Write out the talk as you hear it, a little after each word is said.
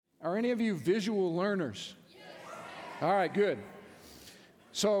Are any of you visual learners? Yes. All right, good.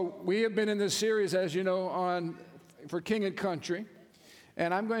 So we have been in this series, as you know, for King and Country.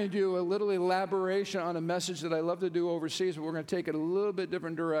 And I'm going to do a little elaboration on a message that I love to do overseas, but we're going to take it a little bit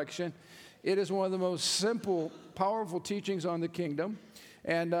different direction. It is one of the most simple, powerful teachings on the kingdom.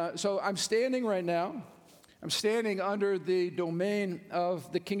 And so I'm standing right now. I'm standing under the domain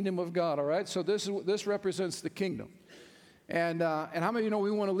of the kingdom of God, all right? So this represents the kingdom. And how many of you know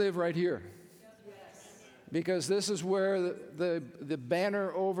we want to live right here? Yes. Because this is where the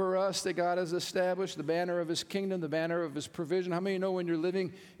banner over us that God has established, the banner of his kingdom, the banner of his provision. How many of you know when you're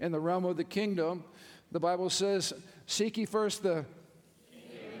living in the realm of the kingdom, the Bible says, seek ye first the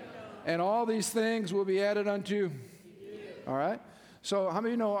kingdom, and all these things will be added unto you. All right? So how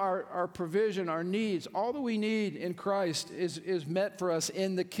many of you know our provision, our needs, all that we need in Christ is met for us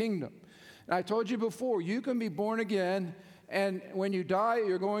in the kingdom? And I told you before, you can be born again, and when you die,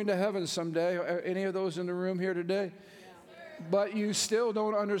 you're going to heaven someday. Any of those in the room here today? Yeah. But you still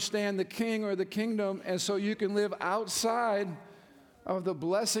don't understand the king or the kingdom, and so you can live outside of the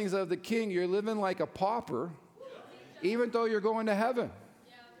blessings of the king. You're living like a pauper, even though you're going to heaven,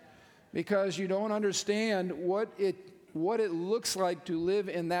 because you don't understand what it looks like to live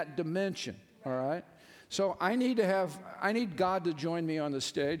in that dimension, all right? So I need God to join me on the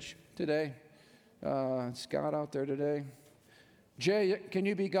stage today. It's God out there today. Jay, can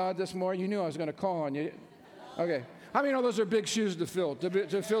you be God this morning? You knew I was going to call on you. Okay. How many know those are big shoes to fill,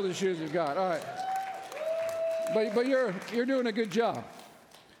 to fill the shoes of God? All right. But you're doing a good job.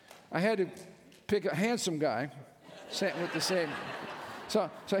 I had to pick a handsome guy with the same. So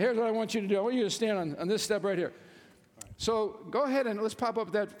here's what I want you to do. I want you to stand on this step right here. So go ahead and let's pop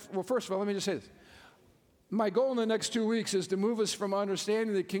up that. Well, first of all, let me just say this. My goal in the next 2 weeks is to move us from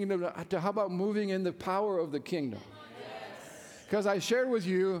understanding the kingdom to how about moving in the power of the kingdom? Because I shared with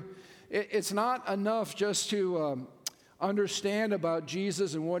you, it's not enough just to understand about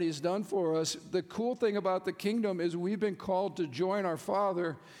Jesus and what he's done for us. The cool thing about the kingdom is we've been called to join our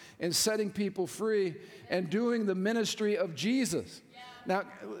Father in setting people free and doing the ministry of Jesus. Now,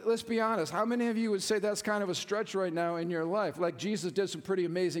 let's be honest. How many of you would say that's kind of a stretch right now in your life? Like Jesus did some pretty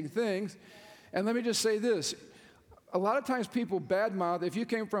amazing things. And let me just say this. A lot of times people badmouth. If you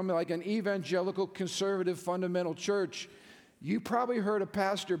came from like an evangelical, conservative, fundamental church, you probably heard a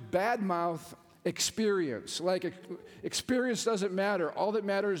pastor badmouth experience. Like experience doesn't matter. All that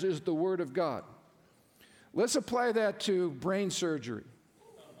matters is the Word of God. Let's apply that to brain surgery.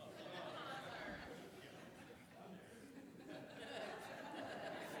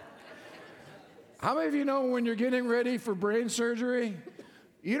 How many of you know when you're getting ready for brain surgery,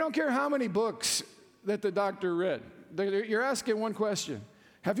 you don't care how many books that the doctor read. You're asking one question.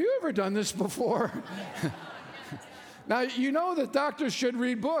 Have you ever done this before? Now, you know that doctors should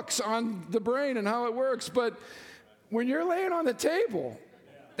read books on the brain and how it works, but when you're laying on the table,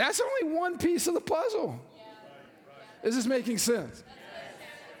 that's only one piece of the puzzle. Is this making sense?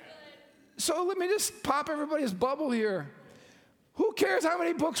 So let me just pop everybody's bubble here. Who cares how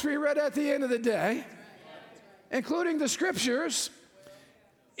many books we read at the end of the day, including the scriptures,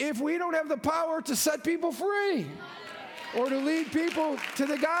 if we don't have the power to set people free or to lead people to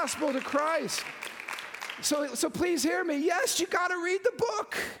the gospel, to Christ? So please hear me. Yes, you got to read the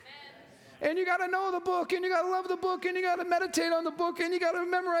book. And you got to know the book, and you got to love the book, and you got to meditate on the book, and you got to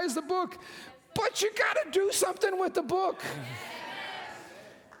memorize the book. But you got to do something with the book.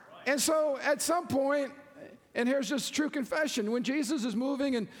 And so at some point, and here's just true confession, when Jesus is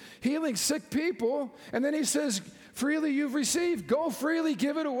moving and healing sick people, and then he says, freely you've received, go freely,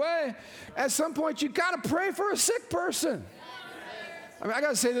 give it away. At some point, you got to pray for a sick person. I mean, I got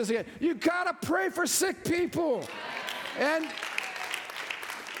to say this again. You got to pray for sick people. And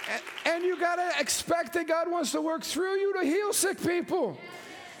you got to expect that God wants to work through you to heal sick people.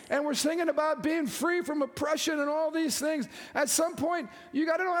 And we're singing about being free from oppression and all these things. At some point, you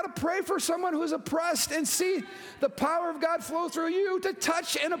got to know how to pray for someone who's oppressed and see the power of God flow through you to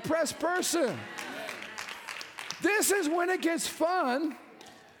touch an oppressed person. This is when it gets fun.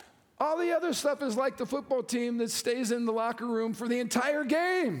 All the other stuff is like the football team that stays in the locker room for the entire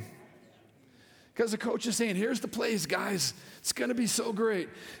game. Because the coach is saying, here's the plays, guys. It's going to be so great.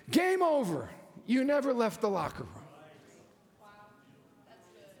 Game over. You never left the locker room.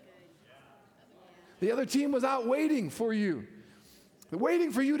 The other team was out waiting for you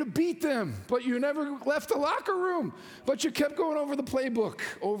to beat them, but you never left the locker room. But you kept going over the playbook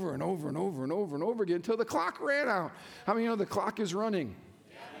over and over and over and over and over again until the clock ran out. How many know the clock is running?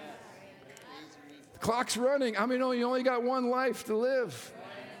 The clock's running. How many know you only got one life to live?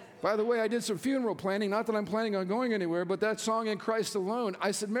 By the way, I did some funeral planning, not that I'm planning on going anywhere, but that song, In Christ Alone, I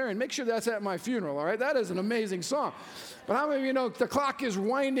said, Marion, make sure that's at my funeral, all right? That is an amazing song. But how many of you know the clock is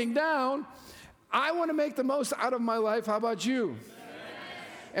winding down? I want to make the most out of my life. How about you?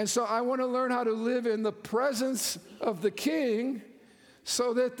 And so I want to learn how to live in the presence of the King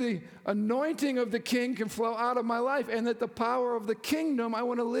so that the anointing of the King can flow out of my life, and that the power of the kingdom, I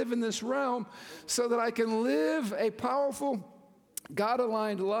want to live in this realm so that I can live a powerful,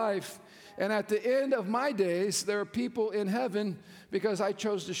 God-aligned life. And at the end of my days, there are people in heaven because I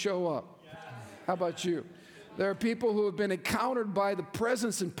chose to show up. How about you? There are people who have been encountered by the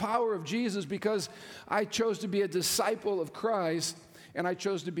presence and power of Jesus because I chose to be a disciple of Christ, and I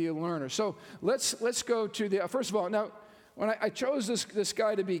chose to be a learner. So let's go to the, first of all, now, when I chose this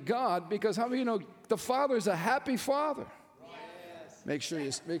guy to be God, because how many of you know the Father is a happy Father? Yes. Make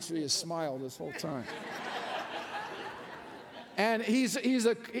sure you smile this whole time. And he's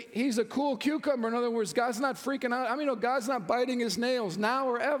a cool cucumber. In other words, God's not freaking out. I mean, God's not biting his nails now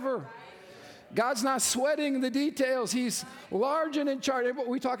or ever. God's not sweating the details. He's large and in charge.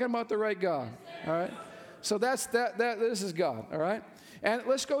 We're talking about the right God, all right? So that's that. This is God, all right? And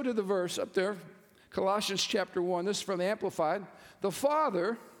let's go to the verse up there, Colossians chapter 1. This is from the Amplified. The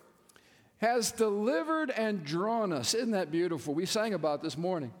Father has delivered and drawn us. Isn't that beautiful? We sang about this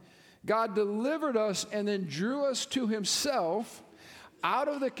morning. God delivered us and then drew us to himself out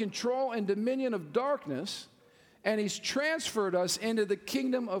of the control and dominion of darkness, and he's transferred us into the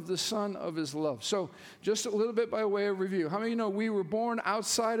kingdom of the Son of his love. So just a little bit by way of review. How many of you know we were born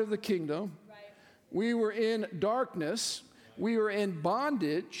outside of the kingdom? Right. We were in darkness. We were in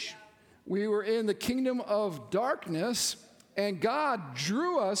bondage. We were in the kingdom of darkness, and God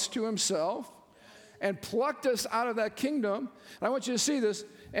drew us to himself and plucked us out of that kingdom. And I want you to see this.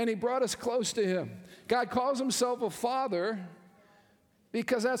 And he brought us close to him. God calls himself a father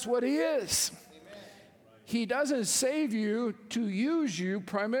because that's what he is. Amen. He doesn't save you to use you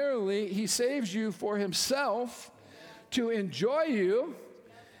primarily. He saves you for himself, to enjoy you,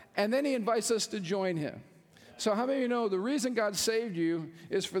 and then he invites us to join him. So how many of you know the reason God saved you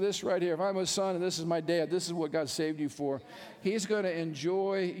is for this right here? If I'm a son and this is my dad, this is what God saved you for. He's going to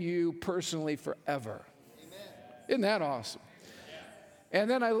enjoy you personally forever. Amen. Isn't that awesome? And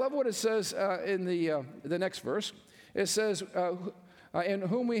then I love what it says in the next verse. It says, in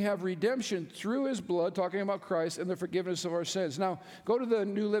whom we have redemption through his blood, talking about Christ, and the forgiveness of our sins. Now, go to the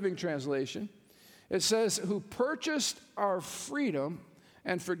New Living Translation. It says, who purchased our freedom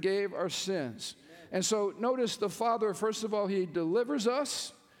and forgave our sins. And so notice the Father, first of all, he delivers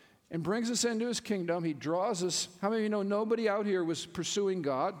us and brings us into his kingdom. He draws us. How many of you know nobody out here was pursuing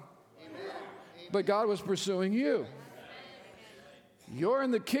God? Amen. But God was pursuing you. You're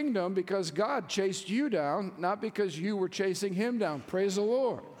in the kingdom because God chased you down, not because you were chasing him down. Praise the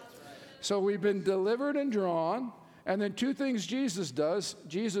Lord. So we've been delivered and drawn. And then two things Jesus does.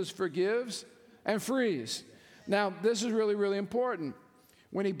 Jesus forgives and frees. Now, this is really, really important.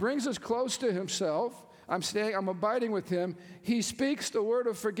 When he brings us close to himself, I'm abiding with him. He speaks the word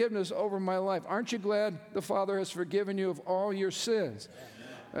of forgiveness over my life. Aren't you glad the Father has forgiven you of all your sins?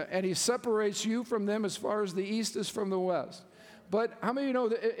 And he separates you from them as far as the east is from the west. But how many of you know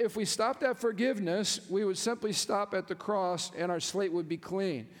that if we stopped at forgiveness, we would simply stop at the cross and our slate would be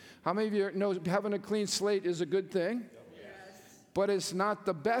clean? How many of you know having a clean slate is a good thing? Yes. But it's not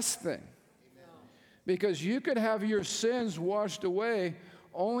the best thing. Because you could have your sins washed away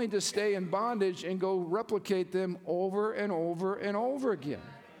only to stay in bondage and go replicate them over and over and over again.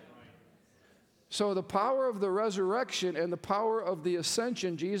 So the power of the resurrection and the power of the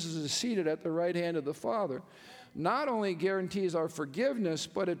ascension, Jesus is seated at the right hand of the Father, not only guarantees our forgiveness,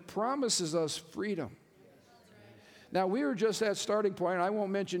 but it promises us freedom. Now, we were just at starting point, and I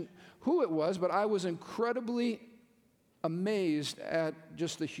won't mention who it was, but I was incredibly amazed at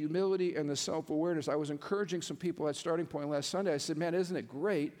just the humility and the self-awareness. I was encouraging some people at starting point last Sunday. I said, man, isn't it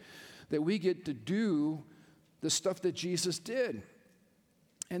great that we get to do the stuff that Jesus did?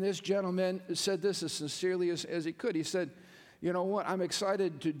 And this gentleman said this as sincerely as he could. He said, you know what, I'm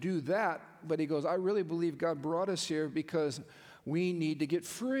excited to do that. But he goes, I really believe God brought us here because we need to get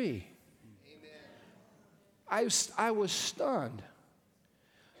free. Amen. I was stunned.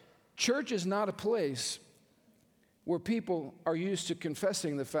 Church is not a place where people are used to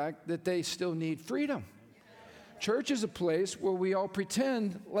confessing the fact that they still need freedom. Church is a place where we all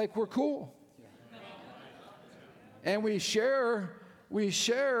pretend like we're cool. And we share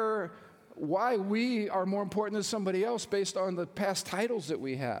why we are more important than somebody else based on the past titles that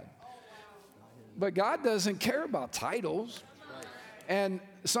we had. But God doesn't care about titles. And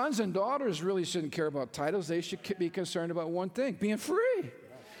sons and daughters really shouldn't care about titles. They should be concerned about one thing, being free.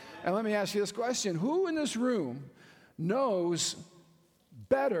 And let me ask you this question. Who in this room knows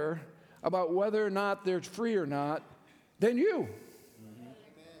better about whether or not they're free or not than you?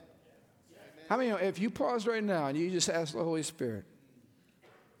 How many, if you pause right now and you just ask the Holy Spirit,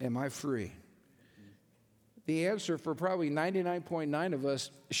 am I free? The answer for probably 99.9 of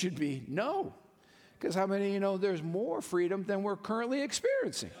us should be no. Because how many of you know there's more freedom than we're currently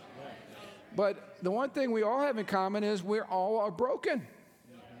experiencing? But the one thing we all have in common is we all are broken.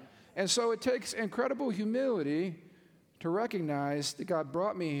 And so it takes incredible humility to recognize that God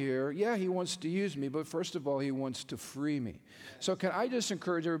brought me here. Yeah, he wants to use me, but first of all, he wants to free me. So can I just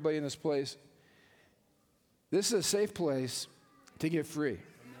encourage everybody in this place? This is a safe place to get free.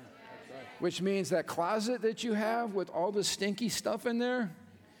 Which means that closet that you have with all the stinky stuff in there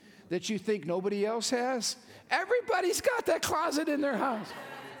that you think nobody else has, everybody's got that closet in their house.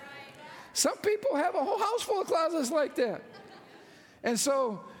 Some people have a whole house full of closets like that. And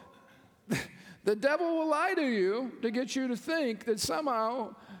so the devil will lie to you to get you to think that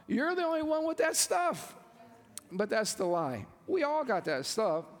somehow you're the only one with that stuff. But that's the lie. We all got that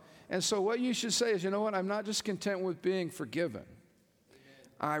stuff. And so what you should say is, you know what, I'm not just content with being forgiven.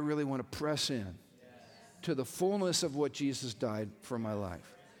 I really want to press in to the fullness of what Jesus died for my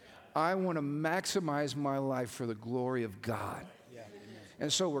life. I want to maximize my life for the glory of God.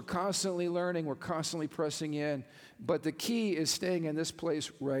 And so we're constantly learning, we're constantly pressing in, but the key is staying in this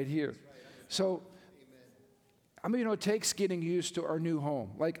place right here. So, I mean, it takes getting used to our new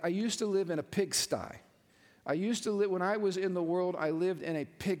home. Like, I used to live in a pigsty. When I was in the world, I lived in a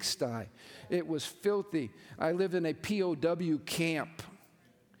pigsty. It was filthy. I lived in a POW camp.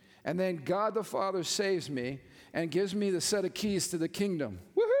 And then God the Father saves me and gives me the set of keys to the kingdom.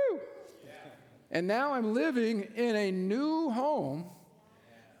 Woohoo! Yeah. And now I'm living in a new home,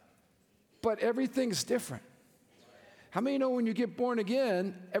 but everything's different. How many know when you get born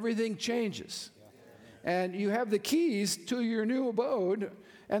again, everything changes? And you have the keys to your new abode,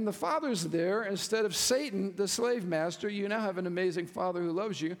 and the Father's there instead of Satan, the slave master. You now have an amazing Father who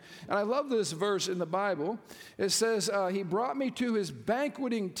loves you. And I love this verse in the Bible. It says, he brought me to his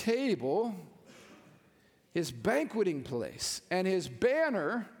banqueting table, his banqueting place, and his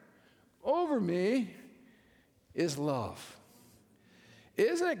banner over me is love.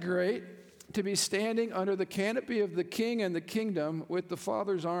 Isn't it great to be standing under the canopy of the King and the kingdom with the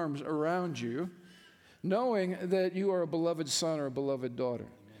Father's arms around you, knowing that you are a beloved son or a beloved daughter?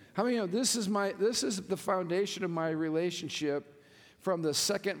 How many know this is the foundation of my relationship from the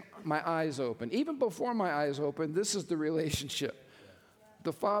second my eyes open. Even before my eyes open, this is the relationship.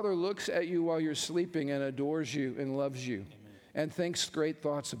 The Father looks at you while you're sleeping and adores you and loves you and thinks great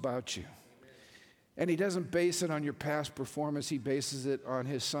thoughts about you. And he doesn't base it on your past performance. He bases it on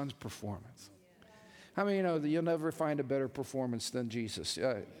his son's performance. How many know that you'll never find a better performance than Jesus?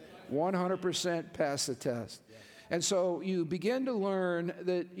 100% pass the test. And so you begin to learn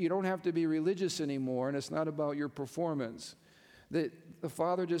that you don't have to be religious anymore, and it's not about your performance. That the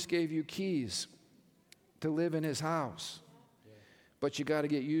Father just gave you keys to live in his house. But you got to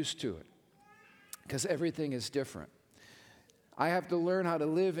get used to it because everything is different. I have to learn how to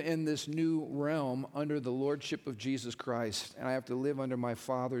live in this new realm under the lordship of Jesus Christ, and I have to live under my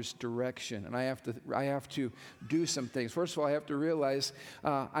Father's direction, and I have to do some things. First of all, I have to realize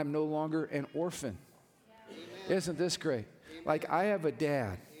I'm no longer an orphan. Yeah. Isn't this great? Amen. Like, I have a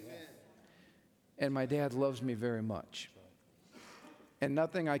dad, amen, and my dad loves me very much, and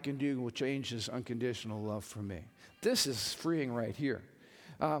nothing I can do will change his unconditional love for me. This is freeing right here.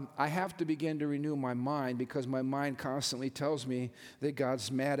 I have to begin to renew my mind because my mind constantly tells me that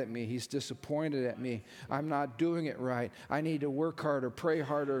God's mad at me. He's disappointed at me. I'm not doing it right. I need to work harder, pray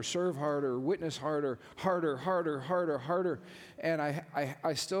harder, serve harder, witness harder. And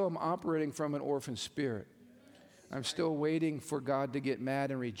I still am operating from an orphan spirit. I'm still waiting for God to get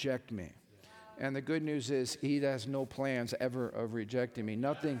mad and reject me. And the good news is he has no plans ever of rejecting me.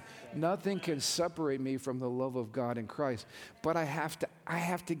 Nothing can separate me from the love of God in Christ. But I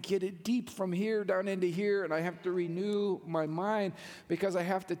have to get it deep from here down into here, and I have to renew my mind because I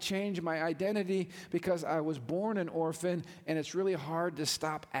have to change my identity because I was born an orphan, and it's really hard to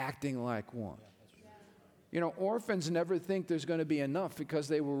stop acting like one. You know, orphans never think there's going to be enough because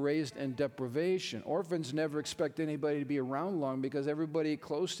they were raised in deprivation. Orphans never expect anybody to be around long because everybody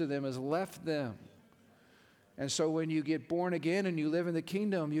close to them has left them. And so when you get born again and you live in the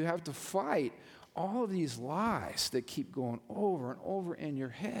kingdom, you have to fight all of these lies that keep going over and over in your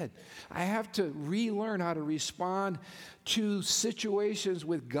head. I have to relearn how to respond to situations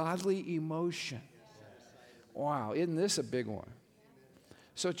with godly emotion. Wow, isn't this a big one?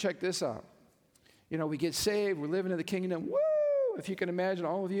 So check this out. You know, we get saved, we're living in the kingdom, woo, if you can imagine,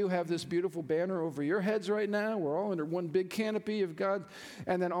 all of you have this beautiful banner over your heads right now. We're all under one big canopy of God.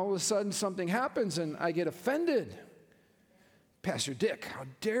 And then all of a sudden something happens and I get offended. Pastor Dick, how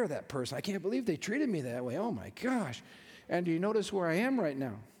dare that person? I can't believe they treated me that way. Oh my gosh. And do you notice where I am right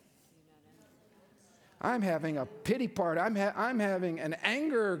now? I'm having a pity party. I'm having an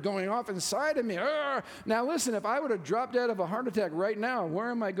anger going off inside of me. Arrgh! Now listen, if I would have dropped dead of a heart attack right now, where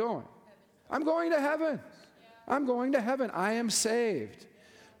am I going? I'm going to heaven. I'm going to heaven. I am saved.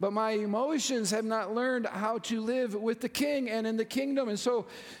 But my emotions have not learned how to live with the King and in the kingdom. And so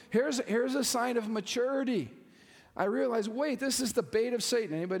here's a sign of maturity. I realized, wait, this is the bait of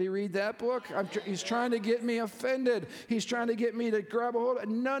Satan. Anybody read that book? He's trying to get me offended. He's trying to get me to grab a hold of it.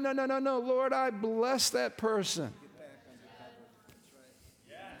 No. Lord, I bless that person.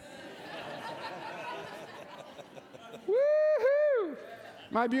 Woo-hoo!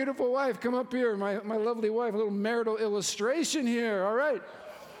 My beautiful wife, come up here. My lovely wife, a little marital illustration here. All right.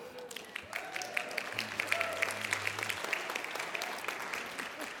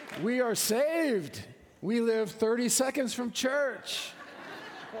 We are saved. We live 30 seconds from church.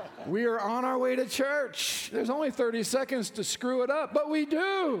 We are on our way to church. There's only 30 seconds to screw it up, but we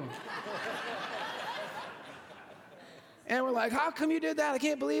do. And we're like, how come you did that? I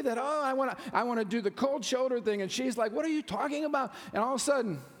can't believe that. Oh, I want to do the cold shoulder thing. And she's like, what are you talking about? And all of a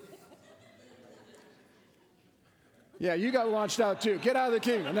sudden, yeah, you got launched out too. Get out of the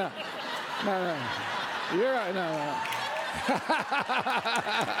kingdom. No. You're right. No.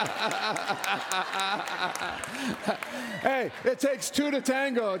 Hey, it takes two to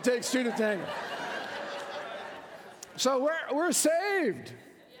tango. It takes two to tango. So we're saved.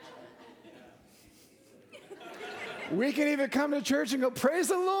 We can even come to church and go, praise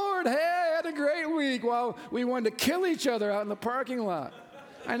the Lord. Hey, I had a great week, while we wanted to kill each other out in the parking lot.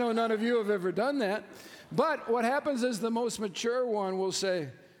 I know none of you have ever done that. But what happens is the most mature one will say,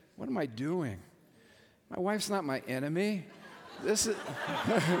 what am I doing? My wife's not my enemy. This is...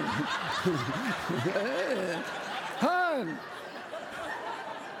 Hon!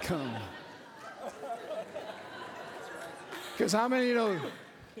 Come. Because how many know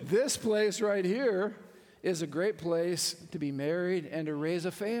this place right here is a great place to be married and to raise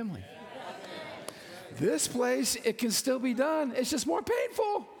a family. This place, it can still be done. It's just more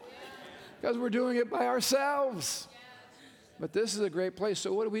painful because we're doing it by ourselves. But this is a great place.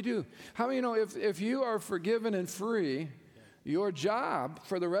 So what do? How many know if you are forgiven and free, your job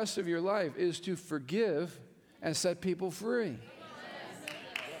for the rest of your life is to forgive and set people free?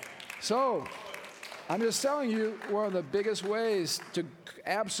 So I'm just telling you, one of the biggest ways to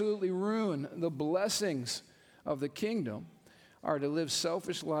absolutely ruin the blessings of the kingdom are to live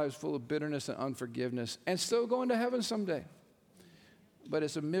selfish lives full of bitterness and unforgiveness and still go into heaven someday. But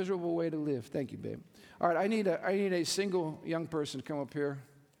it's a miserable way to live. Thank you, babe. All right, I need a single young person to come up here.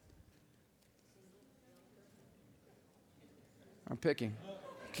 I'm picking.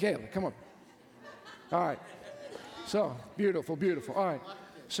 Kayla, come up. All right. So, beautiful. All right.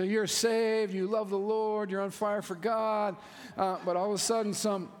 So you're saved, you love the Lord, you're on fire for God, but all of a sudden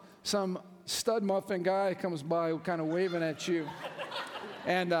some stud muffin guy comes by kind of waving at you.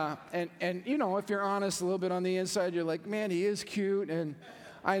 And you know, if you're honest a little bit on the inside, you're like, man, he is cute, and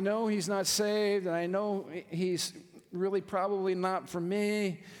I know he's not saved, and I know he's really probably not for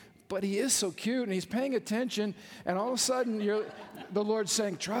me, but he is so cute, and he's paying attention, and all of a sudden the Lord's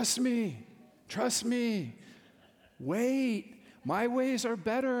saying, trust me, wait. My ways are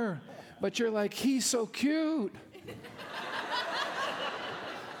better. But you're like, he's so cute.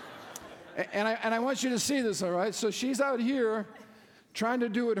 and I want you to see this, all right? So she's out here trying to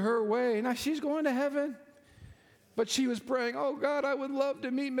do it her way. Now, she's going to heaven. But she was praying, oh, God, I would love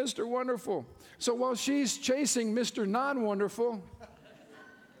to meet Mr. Wonderful. So while she's chasing Mr. Non-Wonderful,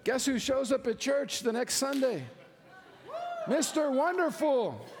 guess who shows up at church the next Sunday? Mr.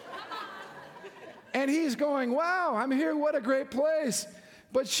 Wonderful. And he's going, wow, I'm here, what a great place.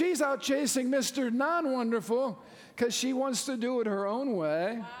 But she's out chasing Mr. Non-Wonderful because she wants to do it her own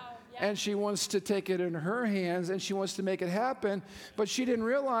way. Wow, yeah. And she wants to take it in her hands, and she wants to make it happen. But she didn't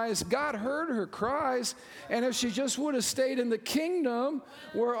realize God heard her cries. And if she just would have stayed in the kingdom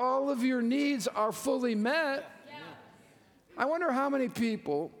where all of your needs are fully met, I wonder how many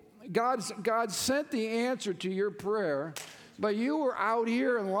people, God sent the answer to your prayer, but you were out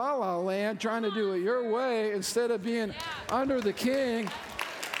here in La La Land trying to do it your way instead of being under the King.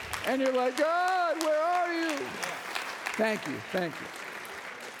 And you're like, God, where are you? Thank you.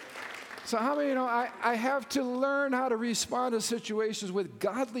 So how many know I have to learn how to respond to situations with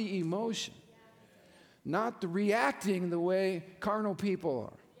godly emotion, not reacting the way carnal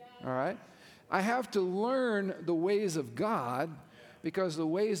people are, all right? I have to learn the ways of God because the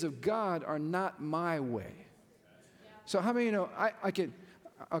ways of God are not my way. So how many of you know I can,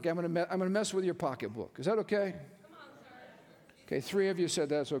 okay, I'm going to mess with your pocketbook. Is that okay? Okay, 3 of you said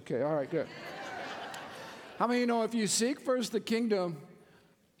that's okay. All right, good. How many of you know if you seek first the kingdom,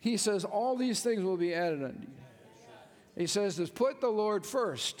 he says all these things will be added unto you. He says just put the Lord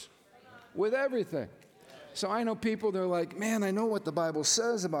first with everything. So I know people, they're like, man, I know what the Bible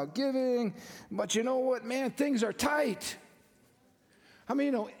says about giving, but you know what, man, things are tight. How many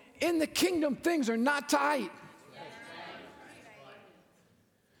of you know in the kingdom things are not tight?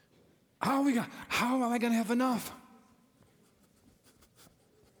 How am I going to have enough?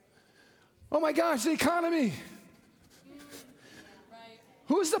 Oh my gosh, the economy.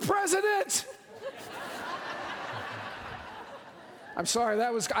 Who's the president? I'm sorry,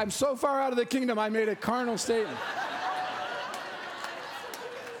 I'm so far out of the kingdom, I made a carnal statement.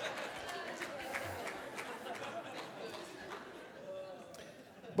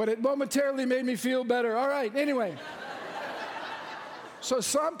 But it momentarily made me feel better. All right, anyway. So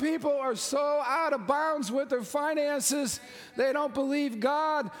some people are so out of bounds with their finances, they don't believe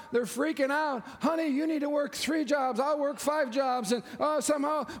God. They're freaking out. Honey, you need to work 3 jobs. I'll work 5 jobs. And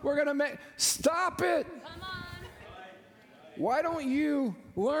somehow we're going to make... Stop it. Come on. Why don't you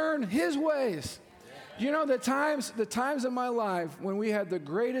learn his ways? You know, the times in my life when we had the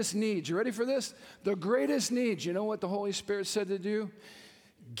greatest needs. You ready for this? The greatest needs. You know what the Holy Spirit said to do?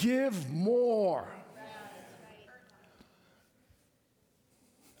 Give more.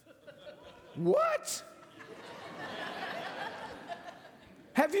 What?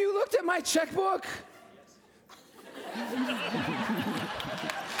 Have you looked at my checkbook?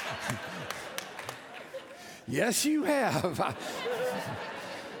 Yes, you have.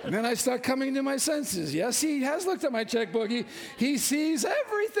 And then I start coming to my senses. Yes, he has looked at my checkbook. He sees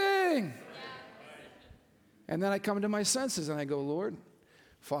everything. And then I come to my senses and I go, Lord,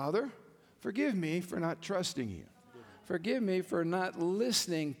 Father, forgive me for not trusting you. Forgive me for not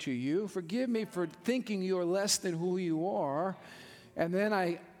listening to you. Forgive me for thinking you're less than who you are. And then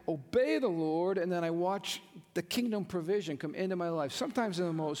I obey the Lord, and then I watch the kingdom provision come into my life, sometimes in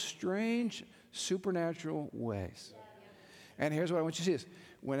the most strange, supernatural ways. And here's what I want you to see is,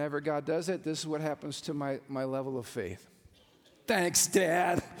 whenever God does it, this is what happens to my level of faith. Thanks,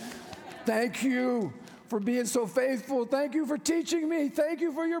 Dad. Thank you for being so faithful. Thank you for teaching me. Thank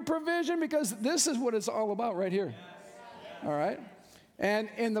you for your provision, because this is what it's all about right here. All right? And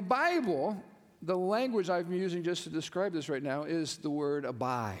in the Bible, the language I'm using just to describe this right now is the word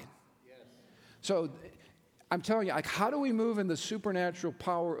abide. Yes. So I'm telling you, like, how do we move in the supernatural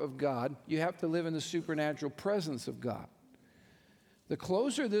power of God? You have to live in the supernatural presence of God. The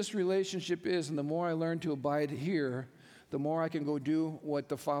closer this relationship is and the more I learn to abide here, the more I can go do what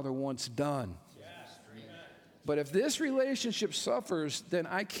the Father wants done. Yes. But if this relationship suffers, then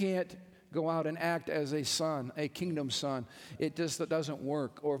I can't go out and act as a son, a kingdom son. It just doesn't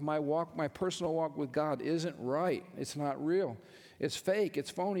work. Or if my personal walk with God isn't right, it's not real, it's fake, it's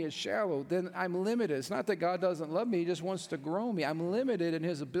phony, it's shallow, then I'm limited. It's not that God doesn't love me, he just wants to grow me. I'm limited in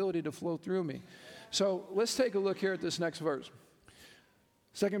his ability to flow through me. So let's take a look here at this next verse.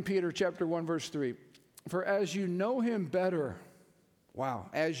 2 Peter chapter 1, verse 3. For as you know him better,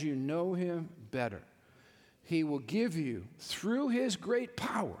 as you know him better, he will give you, through his great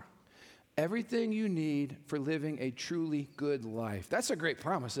power, everything you need for living a truly good life. That's a great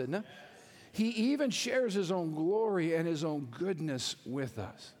promise, isn't it? He even shares his own glory and his own goodness with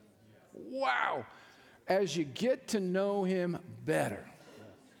us. Wow. As you get to know him better,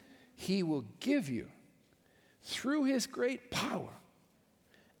 he will give you, through his great power,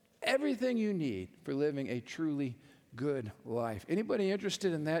 everything you need for living a truly good life. Anybody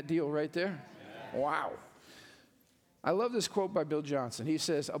interested in that deal right there? Wow. I love this quote by Bill Johnson. He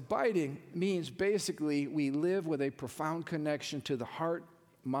says, abiding means basically we live with a profound connection to the heart,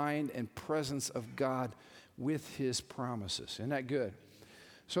 mind, and presence of God with his promises. Isn't that good?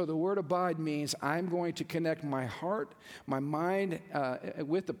 So the word abide means I'm going to connect my heart, my mind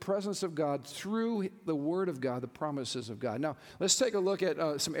with the presence of God through the word of God, the promises of God. Now, let's take a look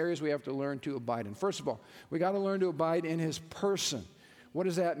at some areas we have to learn to abide in. First of all, we got to learn to abide in his person. What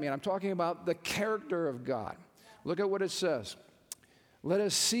does that mean? I'm talking about the character of God. Look at what it says. Let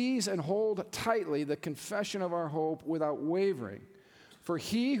us seize and hold tightly the confession of our hope without wavering. For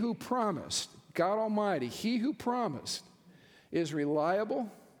he who promised, God Almighty, he who promised is reliable,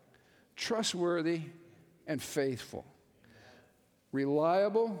 trustworthy, and faithful.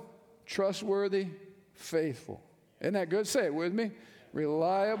 Reliable, trustworthy, faithful. Isn't that good? Say it with me.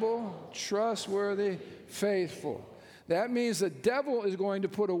 Reliable, trustworthy, faithful. That means the devil is going to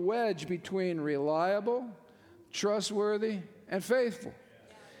put a wedge between reliable, trustworthy, and faithful.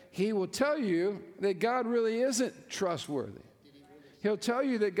 He will tell you that God really isn't trustworthy. He'll tell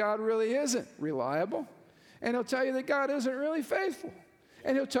you that God really isn't reliable. And he'll tell you that God isn't really faithful.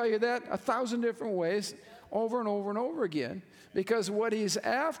 And he'll tell you that 1,000 different ways over and over and over again, because what he's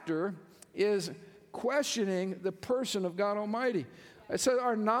after is questioning the person of God Almighty. It says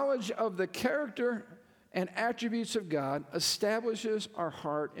our knowledge of the character and attributes of God establishes our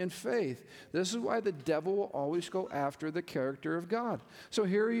heart in faith. This is why the devil will always go after the character of God. So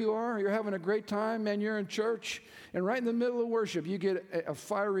here you are, you're having a great time, and you're in church, and right in the middle of worship, you get a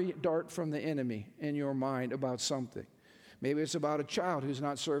fiery dart from the enemy in your mind about something. Maybe it's about a child who's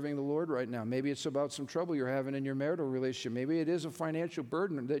not serving the Lord right now. Maybe it's about some trouble you're having in your marital relationship. Maybe it is a financial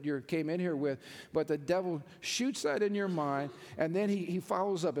burden that you came in here with, but the devil shoots that in your mind, and then he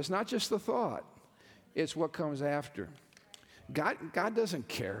follows up. It's not just the thought. It's what comes after. God doesn't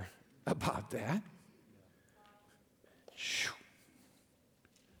care about that.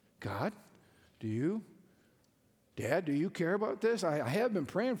 God, Dad, do you care about this? I have been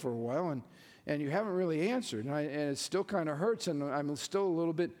praying for a while, and you haven't really answered, and it still kind of hurts, and I'm still a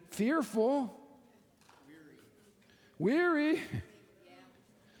little bit fearful. Weary.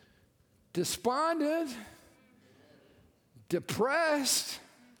 Despondent. Depressed.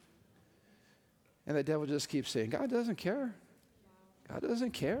 And the devil just keeps saying, God doesn't care. God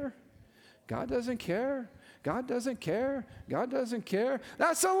doesn't care. God doesn't care. God doesn't care. God doesn't care.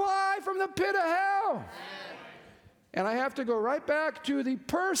 That's a lie from the pit of hell. And I have to go right back to the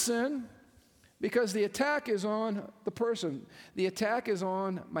person, because the attack is on the person. The attack is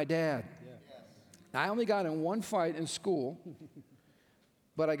on my dad. I only got in one fight in school,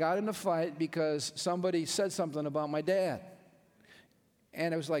 but I got in the fight because somebody said something about my dad.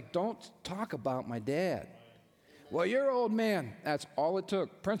 And it was like, don't talk about my dad. Well, you're an old man. That's all it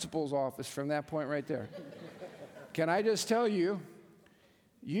took. Principal's office from that point right there. Can I just tell you,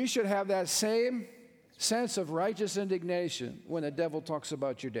 you should have that same sense of righteous indignation when the devil talks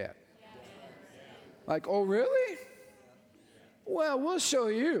about your dad. Like, oh, really? Well, we'll show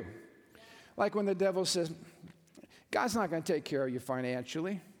you. Like when the devil says, God's not going to take care of you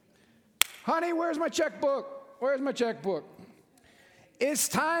financially. Honey, where's my checkbook? Where's my checkbook? It's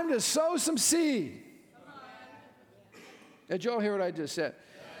time to sow some seed. Did you all hear what I just said?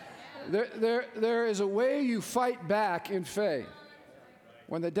 There is a way you fight back in faith.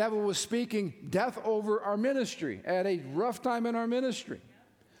 When the devil was speaking death over our ministry at a rough time in our ministry,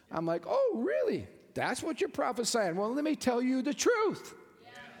 I'm like, oh, really? That's what you're prophesying? Well, let me tell you the truth.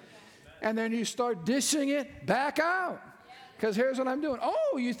 And then you start dishing it back out. Because here's what I'm doing.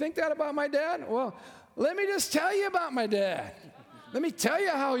 Oh, you think that about my dad? Well, let me just tell you about my dad. Let me tell you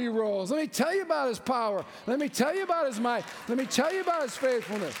how he rolls. Let me tell you about his power. Let me tell you about his might. Let me tell you about his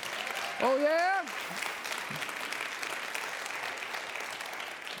faithfulness. Oh, yeah?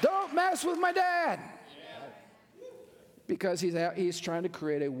 Don't mess with my dad. Because he's trying to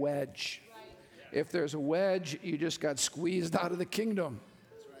create a wedge. If there's a wedge, you just got squeezed out of the kingdom.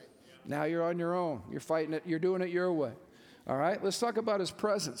 Now you're on your own. You're fighting it. You're doing it your way. All right? Let's talk about his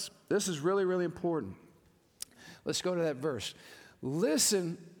presence. This is really, really important. Let's go to that verse.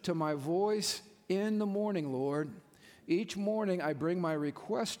 Listen to my voice in the morning, Lord. Each morning I bring my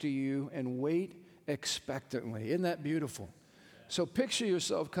request to you and wait expectantly. Isn't that beautiful? So picture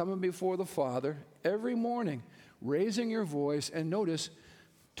yourself coming before the Father every morning, raising your voice, and notice,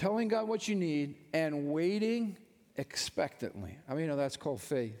 telling God what you need and waiting expectantly. I mean, that's called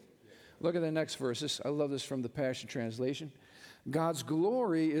faith. Look at the next verses. I love this from the Passion Translation. God's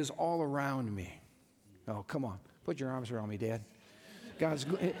glory is all around me. Oh, come on. Put your arms around me, Dad.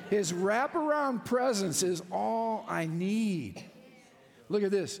 His wraparound presence is all I need. Look at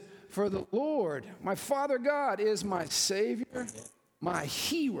this. For the Lord, my Father God, is my Savior, my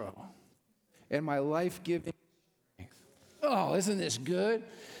hero, and my life-giving strength. Oh, isn't this good?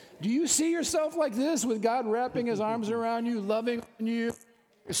 Do you see yourself like this, with God wrapping his arms around you, loving on you?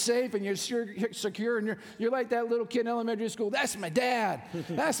 You're safe and you're secure, and you're like that little kid in elementary school. That's my dad.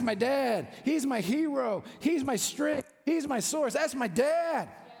 That's my dad. He's my hero. He's my strength. He's my source. That's my dad.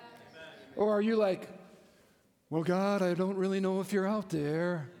 Yeah. Or are you like, well, God, I don't really know if you're out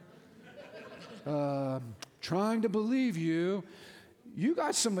there. Trying to believe you. You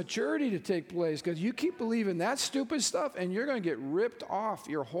got some maturity to take place, because you keep believing that stupid stuff and you're going to get ripped off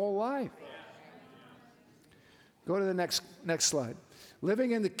your whole life. Go to the next slide.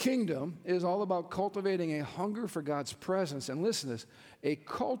 Living in the kingdom is all about cultivating a hunger for God's presence. And listen to this, a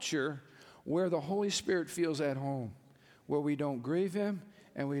culture where the Holy Spirit feels at home, where we don't grieve him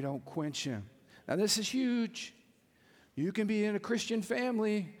and we don't quench him. Now, this is huge. You can be in a Christian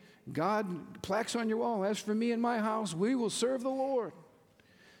family God, plaques on your wall, as for me and my house, we will serve the Lord.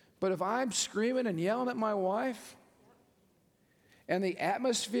 But if I'm screaming and yelling at my wife, and the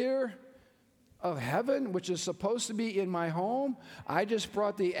atmosphere of heaven, which is supposed to be in my home, I just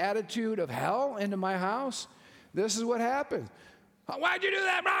brought the attitude of hell into my house, this is what happens. Why'd you do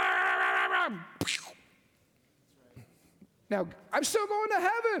that? Now, I'm still going to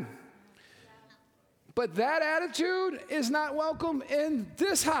heaven. But that attitude is not welcome in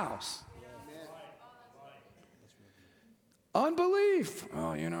this house. Unbelief.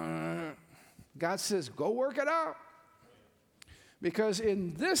 Oh, God says, go work it out. Because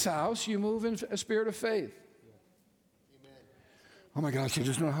in this house, you move in a spirit of faith. Oh my gosh, you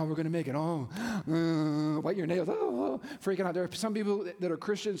just know how we're going to make it. Bite your nails. Freaking out. There are some people that are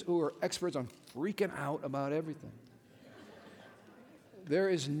Christians who are experts on freaking out about everything. There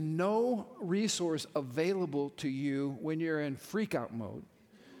is no resource available to you when you're in freak out mode,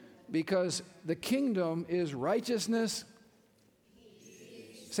 because the kingdom is righteousness.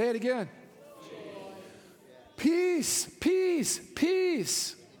 Say it again. Peace, peace,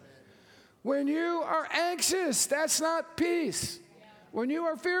 peace. When you are anxious, that's not peace. When you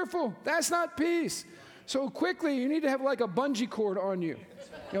are fearful, that's not peace. So quickly, you need to have like a bungee cord on you.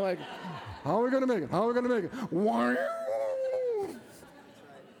 You're like, how are we going to make it? How are we going to make it?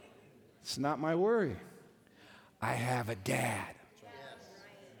 It's not my worry. I have a dad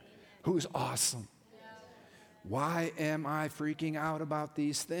who's awesome. Why am I freaking out about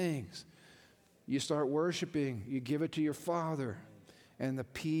these things? You start worshiping, you give it to your Father, and the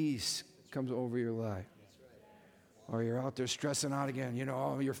peace comes over your life. Or you're out there stressing out again,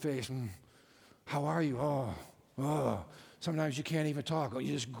 your face, how are you? Oh. Sometimes you can't even talk.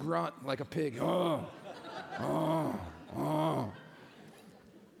 You just grunt like a pig. Oh.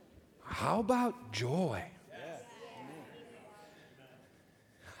 How about joy?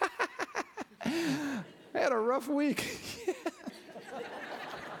 I had a rough week.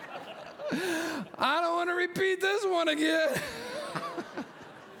 I don't want to repeat this one again.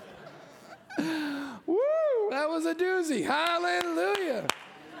 Woo, that was a doozy. Hallelujah.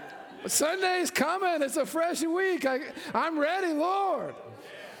 Sunday's coming. It's a fresh week. I'm ready, Lord.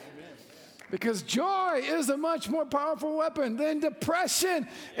 Because joy is a much more powerful weapon than depression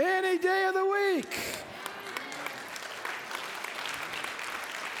any day of the week.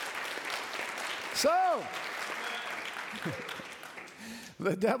 So,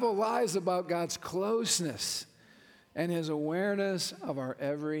 the devil lies about God's closeness and his awareness of our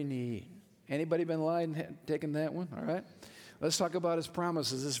every need. Anybody been lying, taking that one? All right. Let's talk about his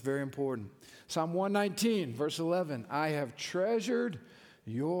promises. This is very important. Psalm 119, verse 11. I have treasured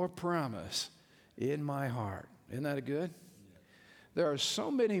your promise in my heart. Isn't that good? There are so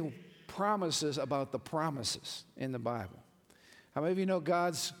many promises about the promises in the Bible. How many of you know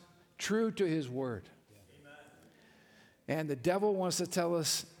God's true to his word? And the devil wants to tell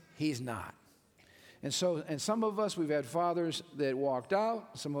us he's not. And some of us, we've had fathers that walked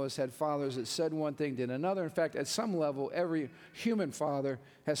out. Some of us had fathers that said one thing, did another. In fact, at some level, every human father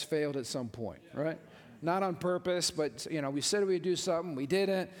has failed at some point, right? Not on purpose, but, we said we'd do something, we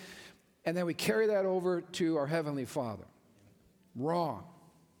didn't. And then we carry that over to our Heavenly Father. Wrong.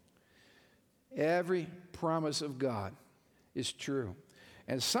 Every promise of God is true.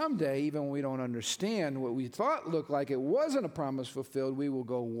 And someday, even when we don't understand what we thought looked like it wasn't a promise fulfilled, we will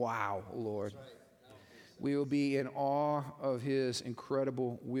go, wow, Lord. We will be in awe of his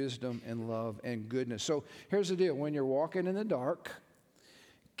incredible wisdom and love and goodness. So here's the deal. When you're walking in the dark,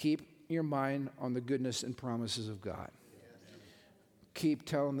 keep your mind on the goodness and promises of God. Keep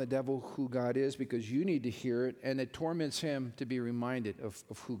telling the devil who God is, because you need to hear it, and it torments him to be reminded of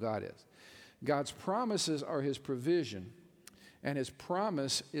who God is. God's promises are his provision, and his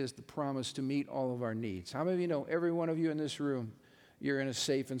promise is the promise to meet all of our needs. How many of you know, every one of you in this room, you're in a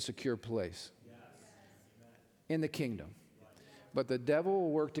safe and secure place? In the kingdom. But the devil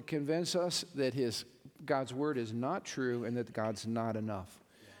will work to convince us that God's word is not true and that God's not enough.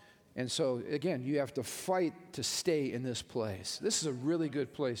 And so, again, you have to fight to stay in this place. This is a really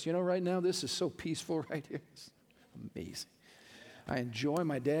good place. Right now, this is so peaceful right here. It's amazing. I enjoy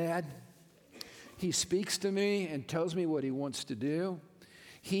my dad. He speaks to me and tells me what he wants to do.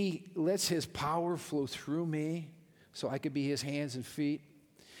 He lets his power flow through me so I could be his hands and feet.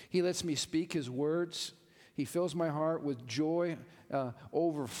 He lets me speak his words. He fills my heart with joy,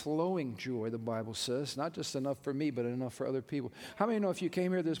 overflowing joy, the Bible says. Not just enough for me, but enough for other people. How many know if you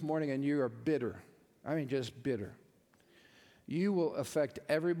came here this morning and you are bitter, just bitter, you will affect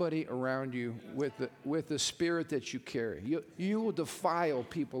everybody around you with the spirit that you carry. You will defile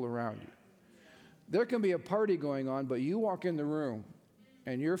people around you. There can be a party going on, but you walk in the room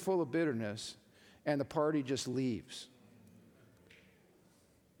and you're full of bitterness, and the party just leaves.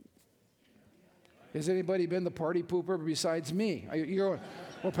 Has anybody been the party pooper besides me? You're going,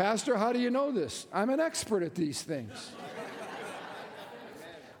 well, Pastor, how do you know this? I'm an expert at these things.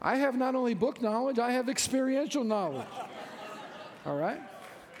 I have not only book knowledge, I have experiential knowledge. All right?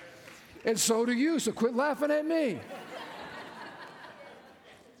 And so do you, so quit laughing at me.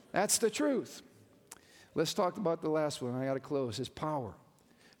 That's the truth. Let's talk about the last one. I got to close. His power.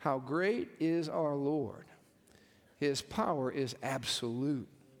 How great is our Lord. His power is absolute.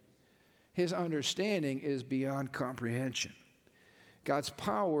 His understanding is beyond comprehension. God's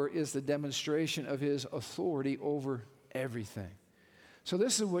power is the demonstration of his authority over everything. So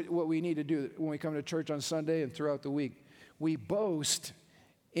this is what we need to do when we come to church on Sunday and throughout the week. We boast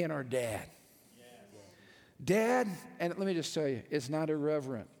in our dad. Dad, and let me just tell you, it's not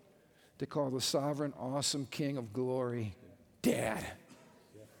irreverent to call the sovereign, awesome King of glory Dad.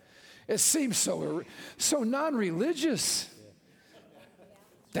 It seems so non-religious.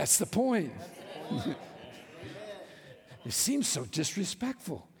 That's the point. It seems so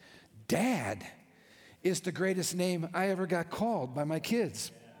disrespectful. Dad is the greatest name I ever got called by my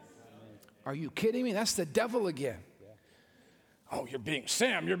kids. Are you kidding me? That's the devil again. Oh, you're being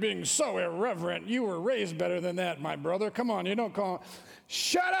so irreverent. You were raised better than that, my brother. Come on, you don't call.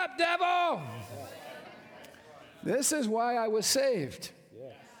 Shut up, devil! This is why I was saved.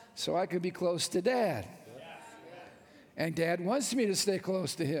 So I could be close to Dad. And Dad wants me to stay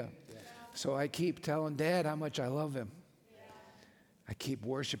close to him. So I keep telling Dad how much I love him. I keep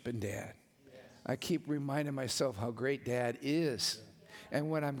worshiping Dad. I keep reminding myself how great Dad is. And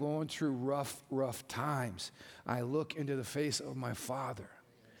when I'm going through rough times, I look into the face of my Father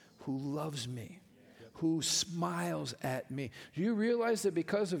who loves me, who smiles at me. Do you realize that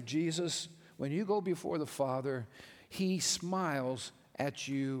because of Jesus, when you go before the Father, he smiles at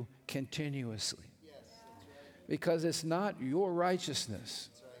you continuously? Because it's not your righteousness.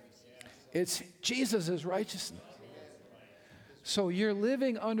 It's Jesus' righteousness. So you're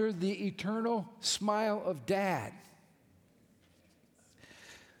living under the eternal smile of Dad.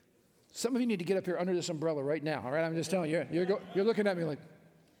 Some of you need to get up here under this umbrella right now, all right? I'm just telling you. You're looking at me like,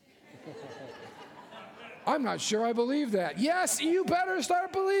 I'm not sure I believe that. Yes, you better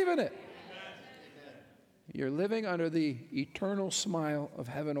start believing it. You're living under the eternal smile of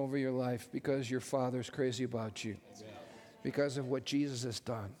heaven over your life because your Father's crazy about you, because of what Jesus has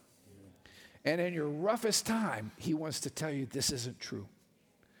done. And in your roughest time, he wants to tell you this isn't true.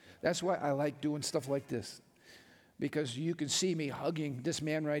 That's why I like doing stuff like this, because you can see me hugging this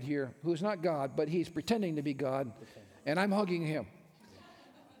man right here, who's not God, but he's pretending to be God, and I'm hugging him.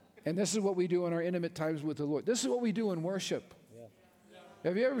 And this is what we do in our intimate times with the Lord. This is what we do in worship.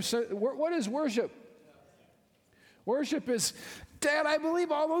 Have you ever said, what is worship? Worship is, Dad, I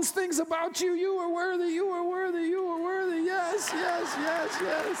believe all those things about you. You are worthy, you are worthy, you are worthy. Yes, yes, yes,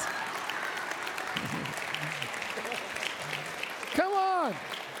 yes. Come on.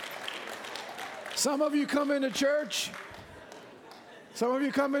 Some of you come into church.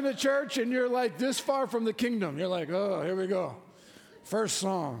 And you're like this far from the kingdom. You're like, oh, here we go. First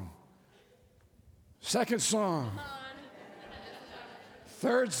song. Second song.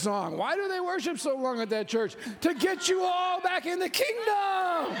 Third song. Why do they worship so long at that church? To get you all back in the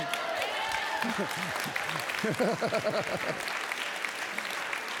kingdom.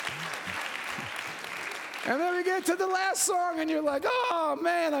 And then we get to the last song, and you're like, oh,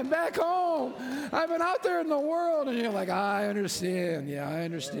 man, I'm back home. I've been out there in the world. And you're like, I understand. Yeah, I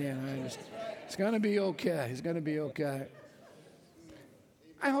understand. It's going to be okay. It's going to be okay.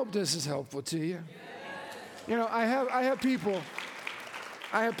 I hope this is helpful to you. You know, I have people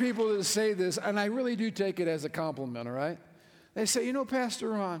that say this, and I really do take it as a compliment, all right? They say, you know, Pastor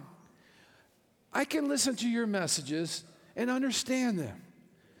Ron, I can listen to your messages and understand them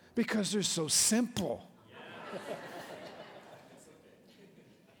because they're so simple.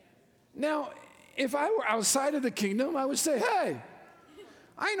 Now, if I were outside of the kingdom, I would say, hey,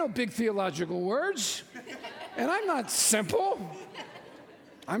 I know big theological words, and I'm not simple.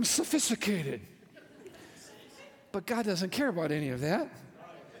 I'm sophisticated. But God doesn't care about any of that.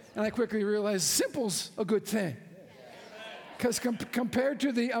 And I quickly realized simple's a good thing. Because compared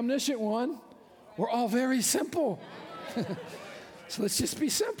to the omniscient one, we're all very simple. So let's just be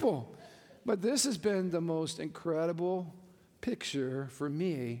simple. But this has been the most incredible picture for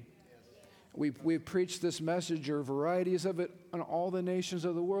me. We've preached this message, or varieties of it, on all the nations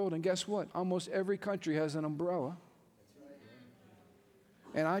of the world. And guess what? Almost every country has an umbrella.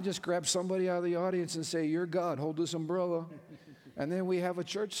 And I just grab somebody out of the audience and say, you're God, hold this umbrella. And then we have a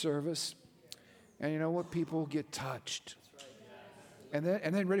church service. And you know what? People get touched. And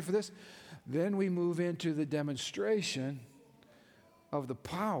then ready for this? Then we move into the demonstration of the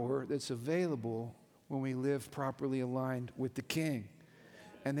power that's available when we live properly aligned with the King.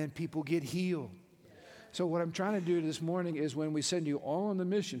 And then people get healed. So what I'm trying to do this morning is when we send you all on the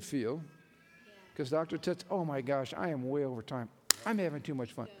mission field, because Dr. Tutz, oh my gosh, I am way over time. I'm having too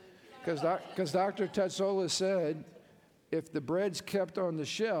much fun. Because Dr. Tutzola said, if the bread's kept on the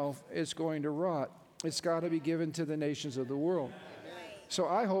shelf, it's going to rot. It's got to be given to the nations of the world. So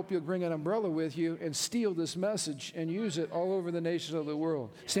I hope you'll bring an umbrella with you and steal this message and use it all over the nations of the world.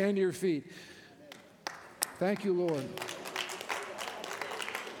 Stand to your feet. Thank you, Lord.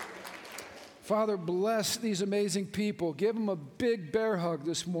 Father, bless these amazing people. Give them a big bear hug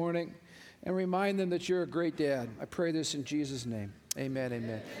this morning and remind them that you're a great dad. I pray this in Jesus' name. Amen,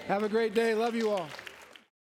 amen. Have a great day. Love you all.